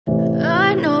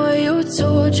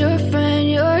told your friend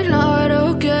you're not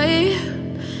okay?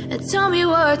 And tell me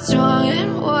what's wrong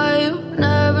and why you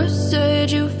never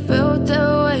said you felt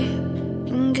that way.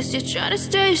 And guess you're trying to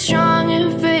stay strong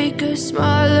and fake a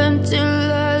smile until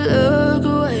I look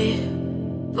away.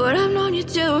 But I've known you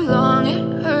too long,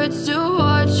 it hurts to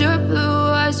watch your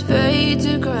blue eyes fade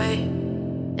to grey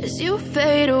as you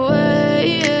fade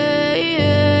away,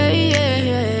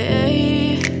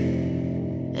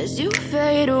 as you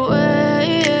fade away.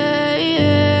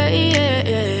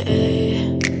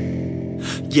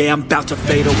 Yeah, I'm about to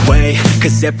fade away,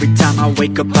 cause every time I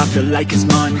wake up I feel like it's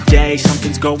Monday.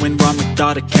 Something's going wrong with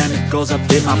all the chemicals up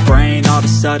in my brain. All of a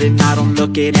sudden I don't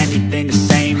look at anything the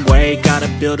same way. Got a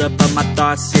build-up of my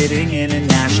thoughts sitting in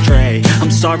an ashtray. I'm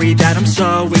sorry that I'm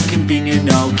so inconvenient,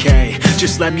 okay?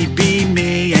 Just let me be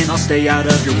me and I'll stay out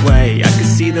of your way. I can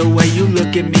see the way you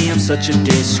look at me, I'm such a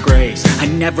disgrace. I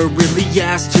never really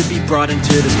asked to be brought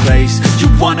into this place. You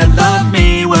wanna love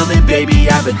me? Well then baby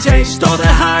have a taste. All the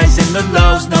highs and the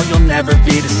lows, no you'll never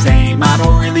be the same. I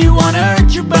don't really wanna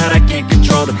hurt you but I can't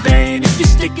control the pain. If you're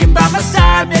sticking by my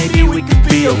side maybe we could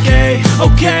be okay.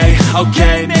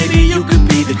 Okay, maybe you could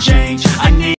be the change I need.